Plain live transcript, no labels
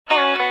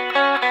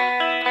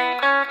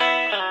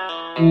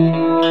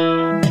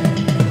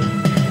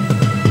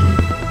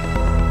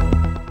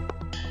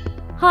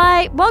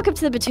Hi, welcome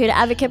to the Batuta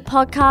Advocate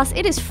podcast.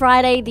 It is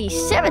Friday, the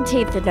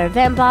 17th of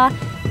November,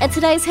 and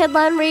today's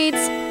headline reads,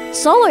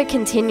 Solo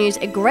continues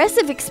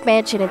aggressive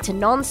expansion into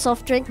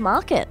non-soft drink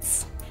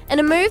markets. In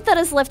a move that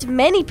has left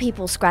many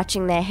people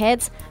scratching their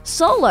heads,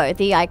 Solo,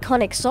 the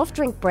iconic soft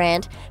drink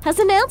brand, has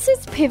announced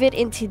its pivot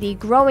into the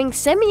growing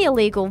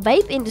semi-illegal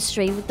vape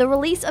industry with the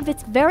release of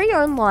its very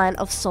own line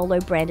of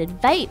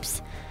Solo-branded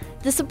vapes.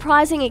 The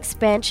surprising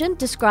expansion,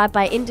 described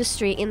by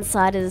industry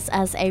insiders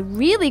as a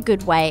really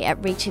good way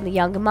at reaching the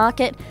younger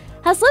market,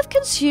 has left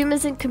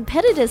consumers and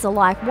competitors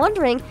alike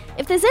wondering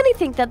if there's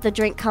anything that the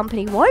drink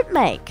company won't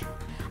make.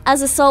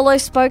 As a Solo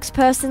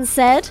spokesperson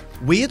said,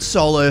 "We at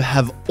Solo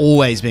have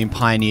always been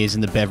pioneers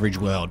in the beverage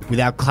world, with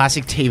our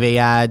classic TV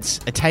ads,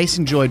 a taste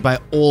enjoyed by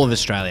all of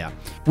Australia.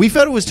 We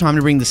felt it was time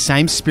to bring the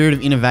same spirit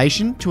of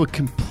innovation to a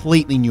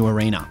completely new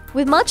arena."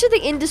 With much of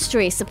the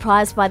industry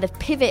surprised by the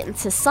pivot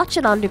into such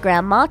an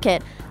underground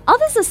market,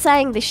 others are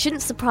saying this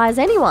shouldn't surprise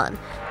anyone.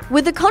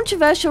 With the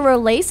controversial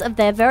release of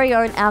their very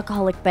own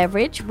alcoholic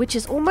beverage, which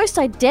is almost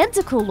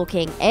identical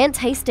looking and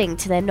tasting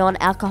to their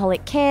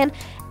non-alcoholic can,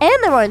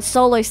 and their own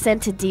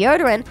Solo-scented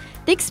deodorant,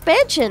 the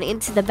expansion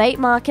into the vape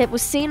market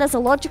was seen as a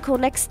logical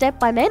next step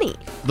by many.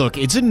 Look,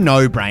 it's a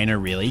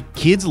no-brainer really.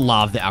 Kids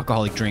love the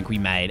alcoholic drink we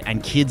made,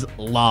 and kids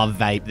love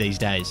vape these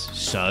days.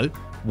 So,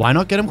 why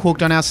not get them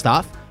hooked on our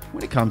stuff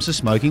when it comes to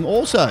smoking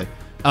also?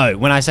 Oh,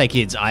 when I say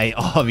kids, I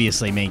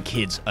obviously mean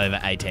kids over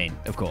 18,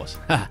 of course.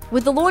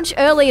 With the launch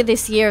earlier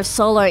this year of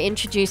Solo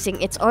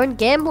introducing its own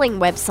gambling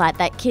website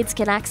that kids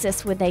can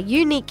access with their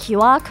unique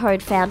QR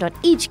code found on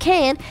each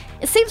can,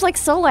 it seems like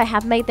Solo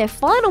have made their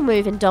final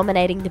move in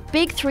dominating the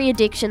big three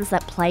addictions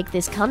that plague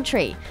this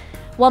country.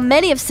 While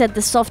many have said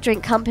the soft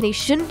drink company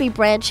shouldn't be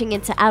branching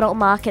into adult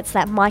markets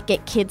that might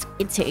get kids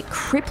into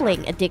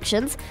crippling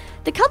addictions,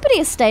 the company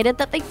has stated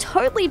that they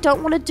totally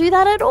don't want to do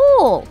that at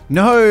all.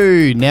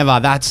 No, never.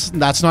 That's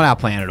not our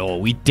plan at all.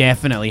 We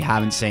definitely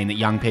haven't seen that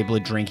young people are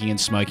drinking and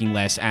smoking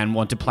less and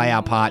want to play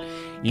our part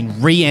in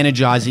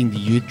re-energizing the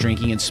youth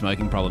drinking and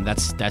smoking problem.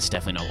 That's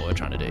definitely not what we're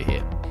trying to do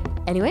here.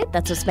 Anyway,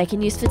 that's what's making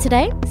news for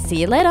today.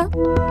 See you later.